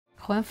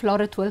خوان,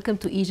 Fluorit, welcome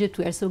to Egypt.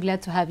 We are so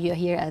glad to have you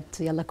here at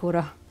Yalla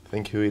Koura.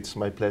 Thank you, it's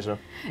my pleasure.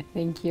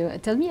 Thank you.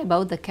 Tell me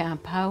about the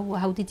camp.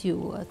 How did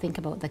you think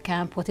about the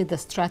camp? What is the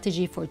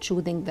strategy for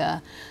choosing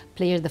the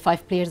players, the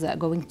 5 players that are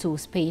going to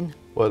Spain?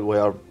 Well, we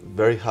are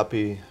very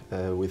happy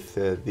with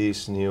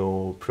this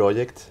new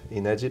project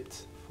in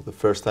Egypt. For the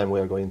first time we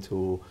are going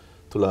to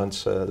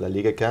launch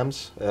LaLiga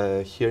camps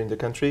here in the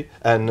country.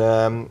 And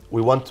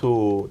we want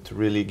to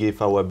really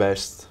give our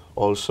best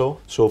also.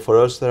 So for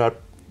us there are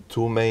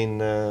 2 main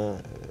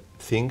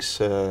things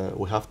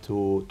we have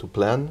to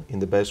plan in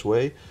the best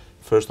way.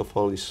 First of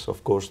all is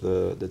of course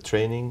the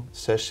training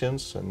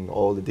sessions and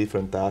all the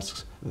different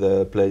tasks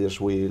the players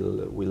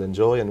will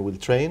enjoy and will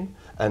train.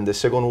 And the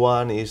second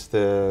one is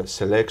the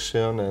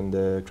selection and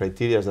the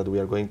criteria that we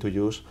are going to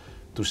use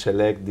to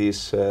select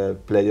these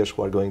players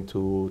who are going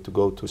to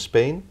go to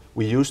Spain.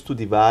 We used to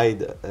divide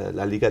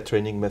LaLiga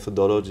training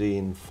methodology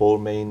in 4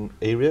 main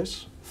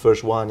areas.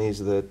 First one is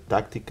the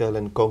tactical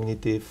and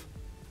cognitive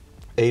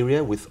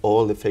area with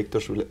all the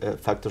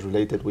factors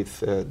related with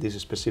this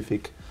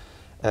specific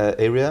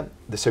area.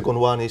 The second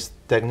one is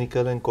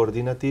technical and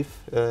coordinative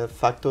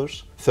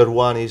factors. Third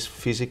one is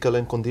physical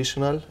and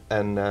conditional.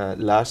 And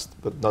last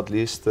but not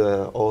least,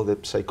 all the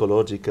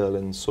psychological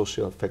and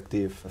social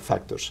affective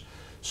factors.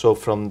 So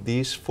from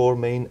these 4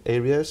 main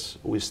areas,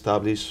 we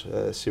establish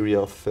a series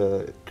of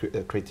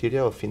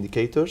criteria, of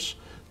indicators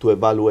to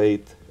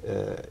evaluate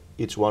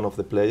each one of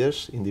the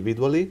players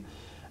individually.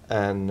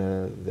 And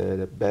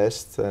the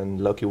best and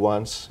lucky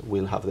ones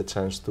will have the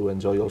chance to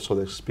enjoy also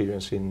the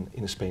experience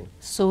in Spain.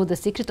 So the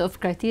secret of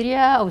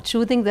criteria of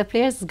choosing the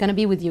players is going to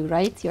be with you,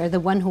 right? You are the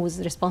one who is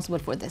responsible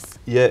for this.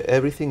 Yeah,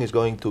 everything is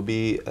going to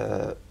be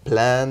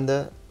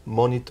planned,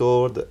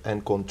 monitored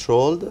and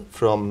controlled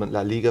from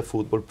LaLiga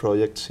football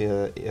projects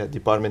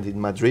department in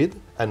Madrid.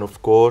 And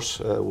of course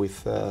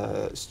with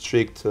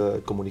strict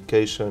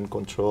communication,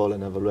 control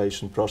and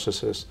evaluation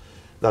processes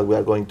that we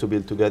are going to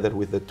build together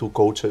with the 2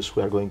 coaches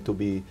who are going to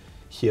be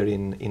here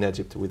in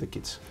Egypt with the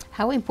kids.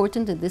 How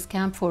important is this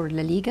camp for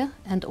LaLiga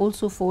and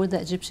also for the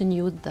Egyptian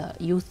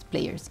youth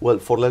players? Well,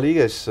 for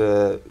LaLiga it's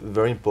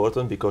very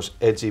important because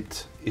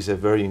Egypt is a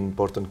very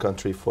important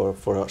country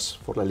for us,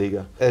 for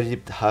LaLiga.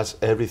 Egypt has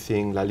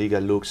everything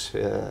LaLiga looks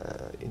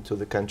into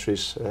the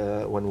countries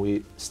when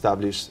we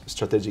establish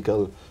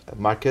strategical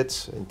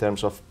markets in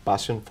terms of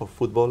passion for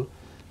football.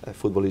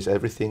 Football is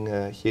everything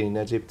here in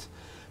Egypt.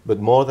 But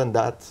more than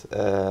that,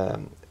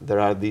 there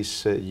are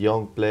these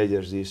young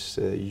players, these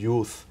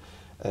youth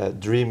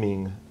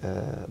dreaming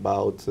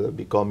about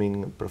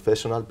becoming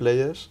professional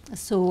players.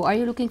 So are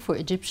you looking for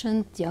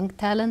Egyptian young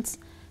talents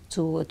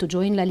to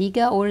join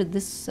LaLiga, or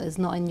this is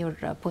not in your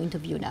point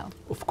of view now?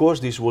 Of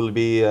course, this will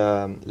be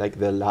like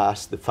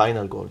the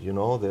final goal, you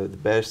know, the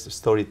best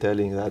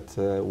storytelling that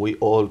we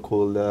all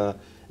could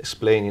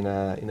explain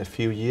in a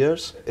few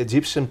years.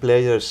 Egyptian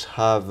players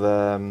have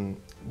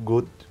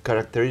good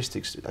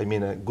characteristics, I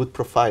mean good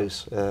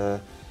profiles.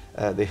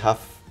 They have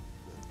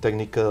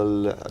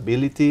technical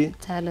ability,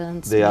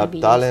 talents, they are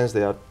talents,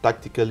 they are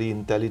tactically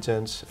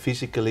intelligent,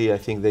 physically I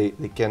think they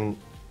can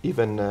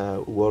even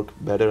work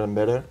better and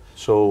better.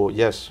 So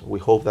yes, we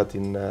hope that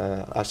in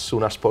as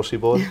soon as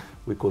possible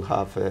we could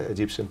have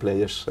Egyptian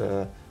players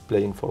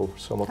playing for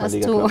some of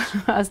LaLiga clubs.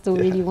 Us too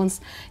really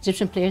wants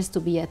Egyptian players to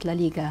be at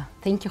LaLiga.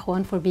 Thank you,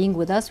 Juan, for being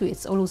with us.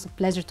 It's always a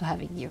pleasure to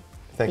having you.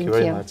 Thank you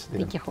very much, Dina.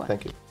 Thank you, Juan.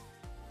 Thank you.